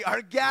 3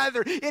 are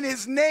gathered in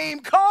his name,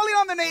 calling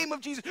on the name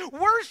of Jesus,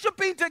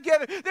 worshiping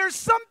together. There's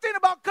something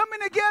about coming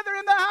together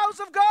in the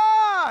house of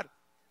God.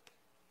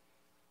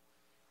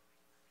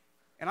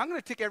 And I'm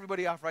going to tick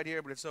everybody off right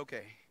here, but it's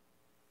okay.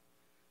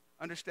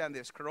 Understand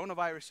this.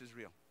 Coronavirus is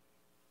real.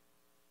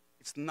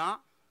 It's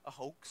not a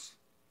hoax,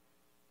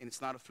 and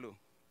it's not a flu.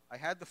 I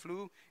had the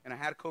flu, and I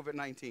had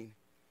COVID-19.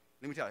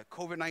 Let me tell you,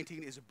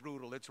 COVID-19 is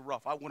brutal. It's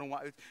rough. I've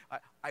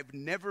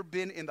never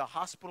been in the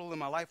hospital in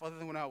my life other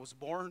than when I was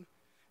born.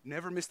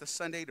 Never missed a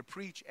Sunday to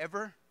preach,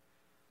 ever.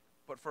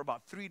 But for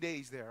about 3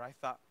 days there, I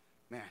thought,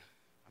 man,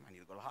 I might need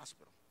to go to the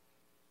hospital.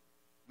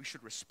 We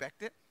should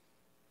respect it.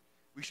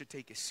 We should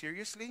take it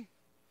seriously.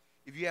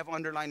 If you have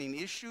underlying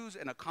issues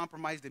and a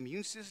compromised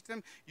immune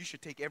system, you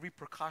should take every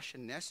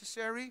precaution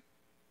necessary.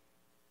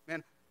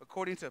 Man,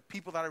 according to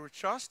people that I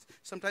trust,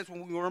 sometimes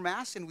when we wear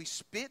masks and we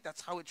spit, that's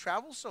how it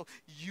travels. So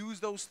use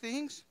those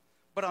things.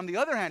 But on the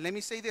other hand, let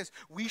me say this.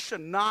 We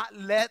should not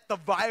let the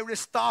virus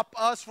stop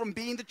us from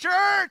being the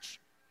church.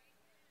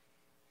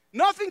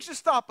 Nothing should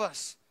stop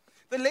us.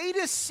 The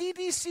latest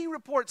CDC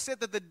report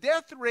said that the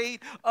death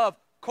rate of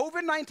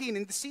COVID-19,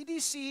 and the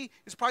CDC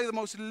is probably the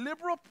most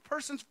liberal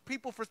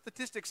people for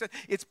statistics, said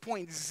it's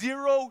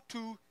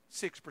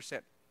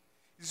 0.026%.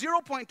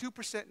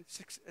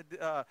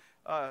 0.2%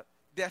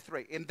 death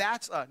rate, and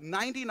that's a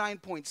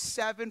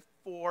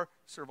 99.74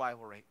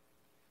 survival rate.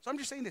 So I'm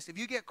just saying this. If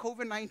you get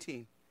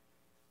COVID-19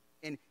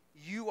 and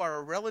you are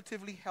a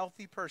relatively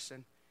healthy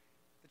person,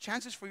 the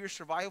chances for your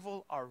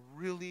survival are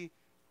really,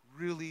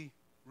 really,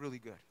 really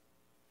good.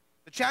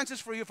 The chances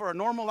for you for a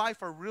normal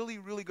life are really,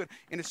 really good.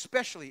 And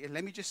especially, and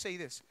let me just say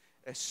this,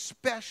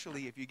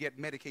 especially if you get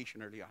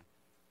medication early on.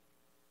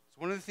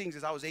 So one of the things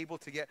is I was able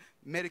to get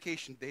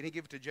medication. They didn't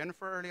give it to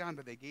Jennifer early on,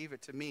 but they gave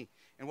it to me.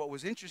 And what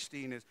was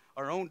interesting is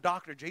our own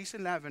doctor,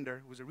 Jason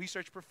Lavender, who was a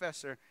research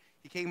professor,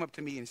 he came up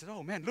to me and he said,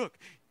 oh, man, look,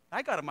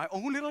 I got my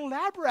own little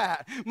lab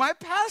rat. My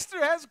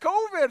pastor has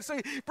COVID. So,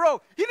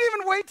 bro, he didn't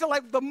even wait till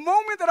like the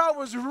moment that I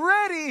was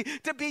ready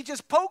to be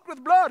just poked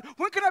with blood.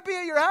 When can I be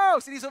at your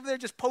house? And he's over there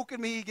just poking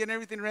me, getting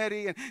everything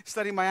ready and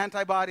studying my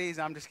antibodies.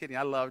 I'm just kidding.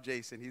 I love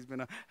Jason. He's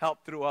been a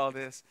help through all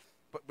this.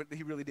 But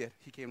he really did.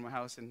 He came to my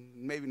house, and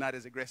maybe not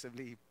as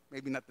aggressively,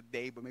 maybe not the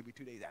day, but maybe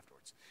 2 days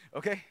afterwards.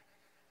 Okay?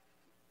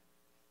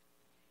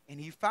 And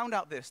he found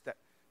out this, that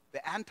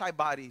the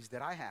antibodies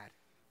that I had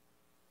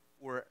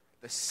were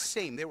the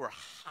same. They were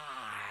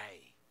high.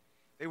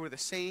 They were the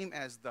same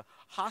as the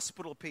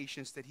hospital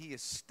patients that he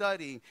is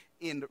studying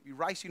in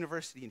Rice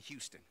University in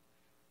Houston.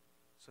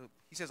 So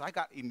he says, I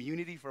got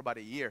immunity for about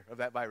a year of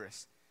that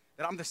virus.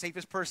 That I'm the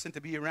safest person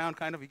to be around,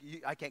 kind of.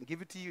 I can't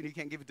give it to you, and you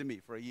can't give it to me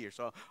for a year.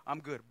 So I'm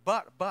good.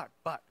 But,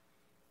 I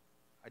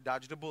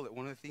dodged a bullet.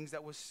 One of the things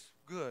that was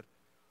good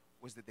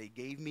was that they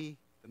gave me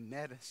the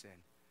medicine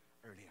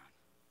early on.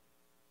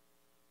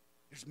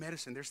 There's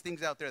medicine. There's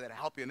things out there that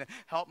help you and that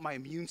help my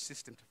immune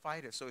system to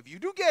fight it. So if you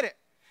do get it,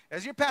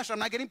 as your pastor, I'm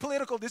not getting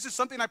political. This is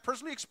something I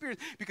personally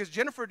experienced because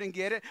Jennifer didn't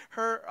get it.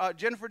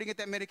 Jennifer didn't get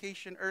that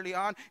medication early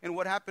on. And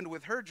what happened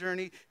with her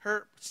journey,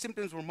 her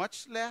symptoms were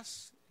much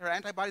less. Her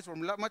antibodies were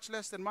much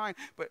less than mine.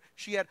 But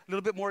she had a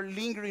little bit more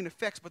lingering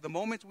effects. But the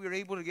moment we were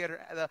able to get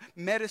her the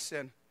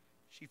medicine,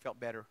 she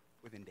felt better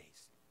within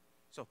days.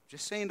 So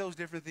just saying those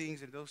different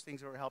things and those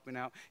things that are helping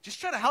out. Just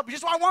try to help you.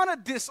 I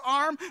want to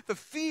disarm the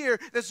fear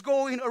that's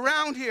going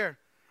around here.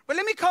 But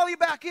let me call you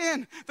back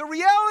in. The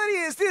reality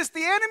is this.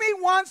 The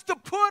enemy wants to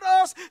put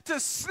us to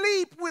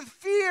sleep with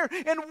fear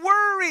and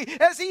worry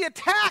as he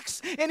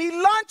attacks and he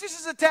launches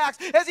his attacks,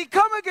 as he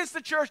comes against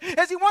the church,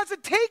 as he wants to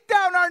take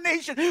down our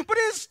nation. But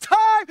it's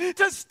time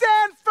to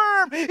stand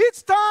firm.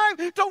 It's time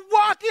to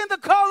walk in the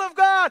call of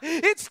God.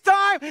 It's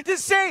time to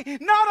say,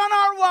 not on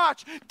our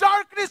watch.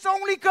 Darkness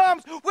only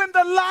comes when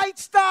the light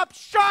stops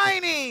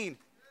shining.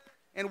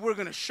 And we're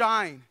going to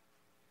shine.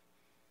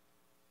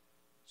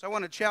 So I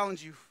want to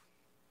challenge you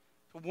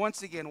to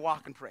once again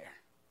walk in prayer.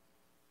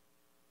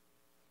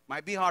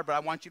 Might be hard, but I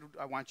want you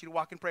to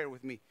walk in prayer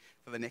with me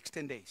for the next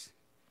 10 days.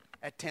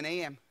 At 10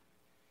 a.m.,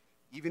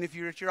 even if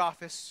you're at your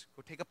office,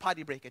 go take a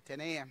potty break at 10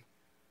 a.m.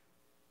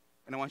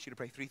 And I want you to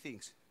pray 3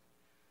 things.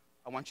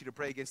 I want you to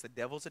pray against the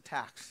devil's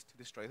attacks to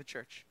destroy the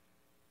church.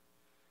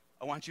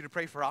 I want you to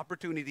pray for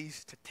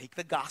opportunities to take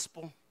the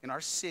gospel in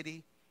our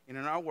city and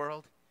in our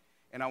world.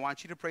 And I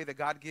want you to pray that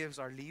God gives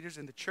our leaders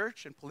in the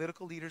church and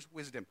political leaders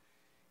wisdom.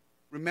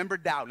 Remember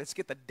Dow. Let's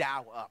get the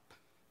Dow up.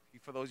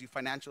 For those of you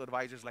financial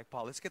advisors like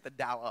Paul, let's get the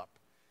Dow up.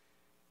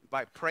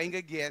 By praying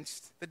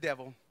against the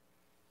devil,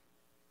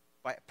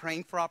 by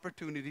praying for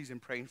opportunities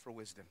and praying for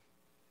wisdom.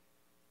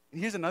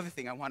 And here's another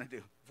thing I want to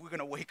do. If we're going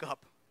to wake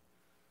up,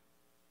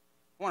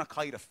 I want to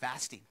call you to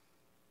fasting.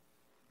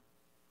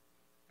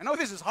 I know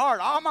this is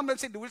hard. All I'm going to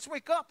say, let's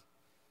wake up.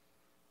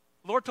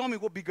 The Lord told me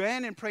we'll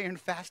begin in prayer and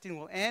fasting.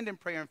 We'll end in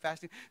prayer and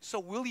fasting.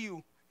 So will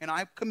you, and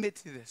I commit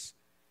to this,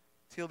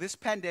 till this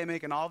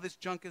pandemic and all this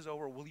junk is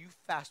over, will you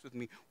fast with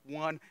me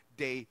 1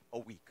 day a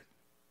week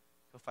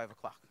till 5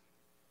 o'clock?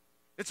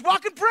 Let's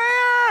walk in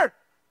prayer.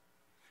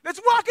 Let's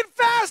walk in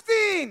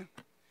fasting.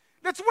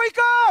 Let's wake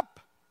up.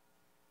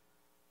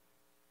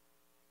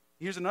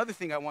 Here's another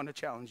thing I want to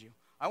challenge you.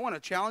 I want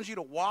to challenge you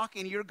to walk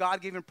in your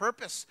God-given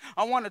purpose.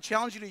 I want to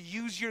challenge you to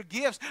use your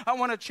gifts. I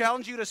want to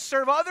challenge you to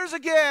serve others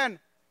again.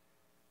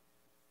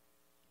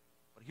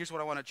 But here's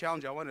what I want to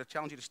challenge you. I want to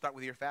challenge you to start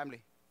with your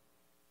family.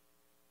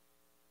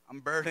 I'm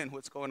burdened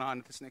what's going on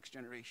with this next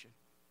generation.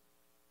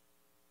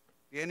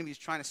 The enemy is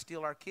trying to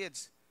steal our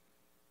kids.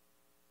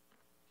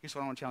 Here's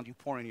what I want to challenge you.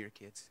 Pour into your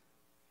kids.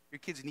 Your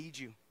kids need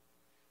you.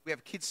 We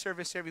have kids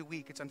service every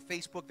week. It's on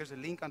Facebook. There's a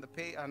link on the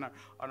page, on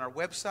our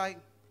website.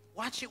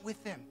 Watch it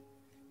with them.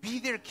 Be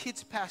their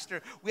kids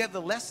pastor. We have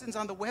the lessons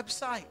on the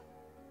website.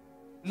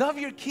 Love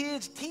your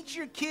kids. Teach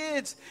your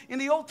kids. In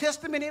the Old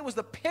Testament, it was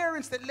the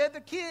parents that led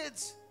the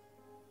kids.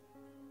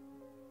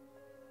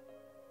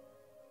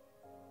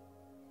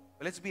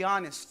 But let's be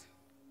honest.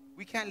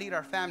 We can't lead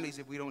our families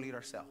if we don't lead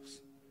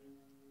ourselves.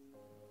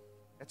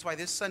 That's why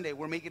this Sunday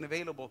we're making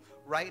available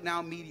Right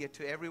Now Media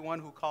to everyone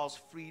who calls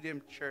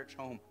Freedom Church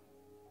home.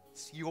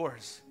 It's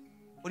yours.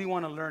 What do you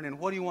want to learn in?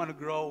 What do you want to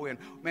grow in?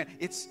 Man,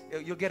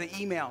 you'll get an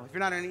email. If you're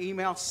not on an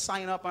email,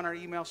 sign up on our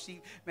email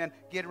sheet. Man,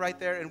 get right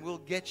there and we'll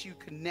get you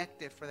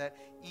connected for that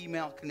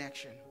email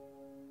connection.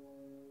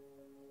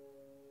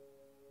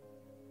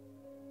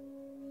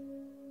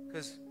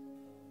 Because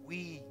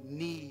we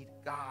need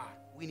God.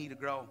 We need to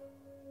grow.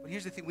 But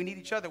here's the thing. We need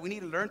each other. We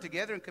need to learn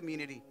together in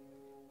community.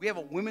 We have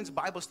a women's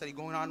Bible study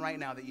going on right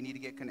now that you need to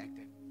get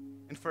connected.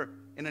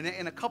 And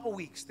in a couple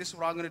weeks, this is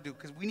what I'm going to do,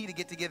 because we need to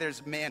get together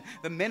as men.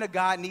 The men of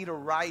God need to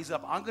rise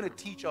up. I'm going to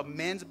teach a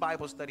men's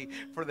Bible study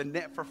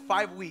for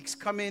 5 weeks,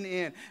 coming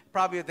in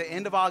probably at the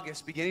end of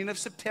August, beginning of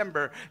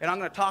September, and I'm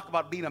going to talk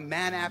about being a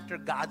man after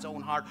God's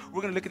own heart.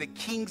 We're going to look at the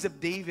kings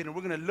of David, and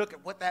we're going to look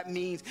at what that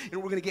means,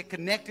 and we're going to get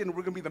connected, and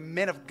we're going to be the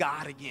men of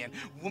God again.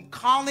 I'm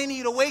calling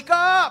you to wake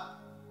up.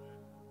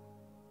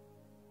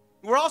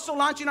 We're also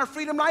launching our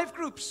Freedom Life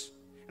groups,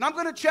 and I'm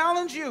going to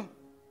challenge you.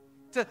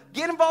 to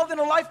get involved in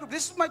a life group.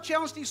 This is my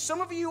challenge to you.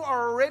 Some of you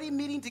are already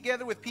meeting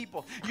together with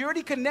people. You're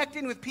already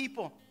connecting with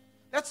people.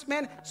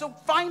 So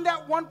find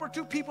that one or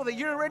two people that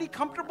you're already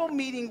comfortable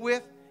meeting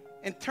with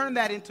and turn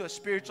that into a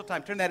spiritual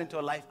time. Turn that into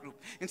a life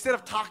group. Instead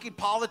of talking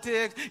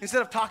politics,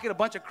 instead of talking a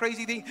bunch of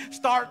crazy things,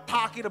 start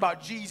talking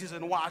about Jesus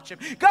and watch him.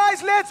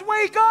 Guys, let's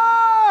wake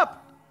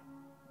up!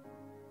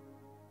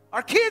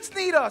 Our kids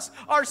need us.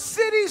 Our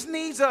cities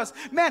needs us.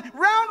 Man,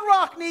 Round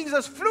Rock needs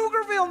us.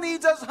 Pflugerville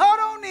needs us.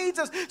 Hutto needs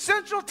us.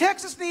 Central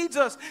Texas needs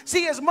us.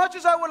 See, as much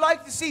as I would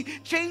like to see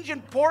change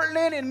in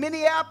Portland and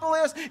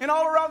Minneapolis and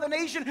all around the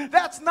nation,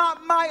 that's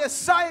not my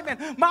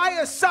assignment. My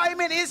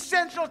assignment is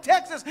Central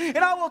Texas. And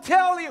I will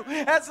tell you,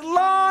 as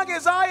long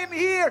as I am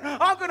here,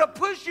 I'm going to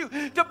push you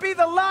to be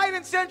the light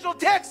in Central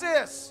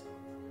Texas.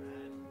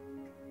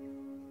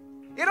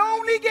 It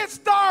only gets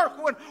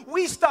dark when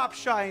we stop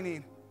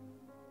shining.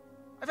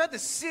 I've had the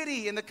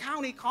city and the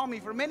county call me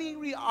for many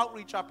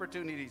outreach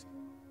opportunities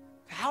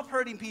to help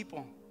hurting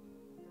people.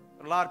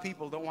 But a lot of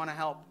people don't want to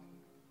help.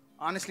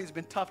 Honestly, it's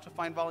been tough to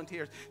find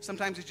volunteers.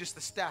 Sometimes it's just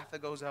the staff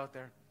that goes out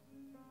there.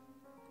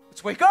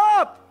 Let's wake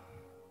up!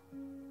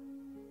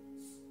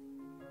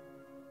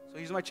 So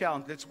here's my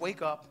challenge. Let's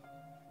wake up,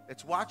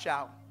 let's watch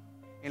out,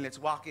 and let's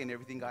walk in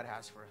everything God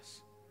has for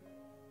us.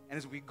 And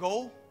as we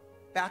go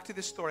back to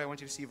this story, I want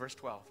you to see verse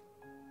 12.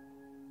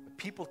 The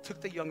people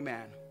took the young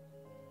man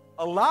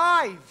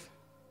alive,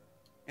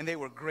 and they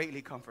were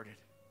greatly comforted.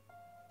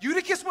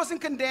 Eutychus wasn't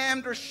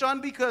condemned or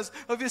shunned because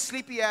of his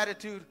sleepy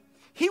attitude.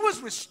 He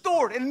was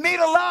restored and made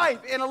alive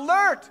and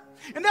alert.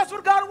 And that's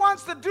what God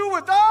wants to do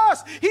with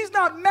us. He's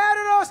not mad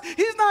at us.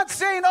 He's not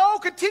saying, oh,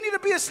 continue to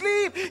be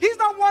asleep. He's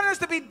not wanting us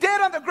to be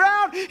dead on the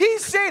ground.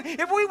 He's saying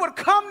if we would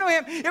come to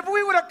him, if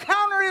we would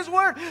encounter his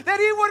word, that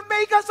he would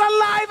make us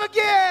alive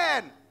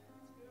again.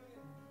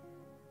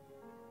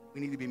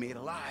 We need to be made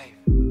alive.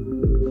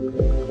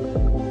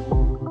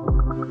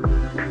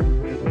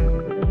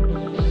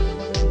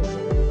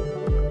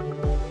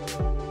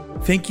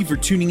 Thank you for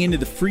tuning into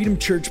the Freedom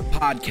Church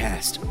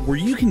podcast, where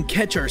you can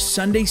catch our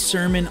Sunday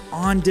sermon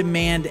on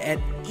demand at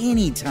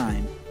any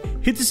time.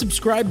 Hit the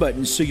subscribe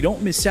button so you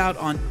don't miss out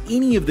on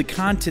any of the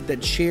content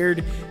that's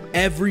shared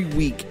every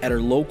week at our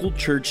local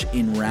church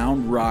in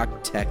Round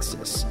Rock,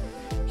 Texas.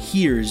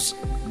 Here's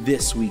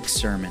this week's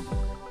sermon.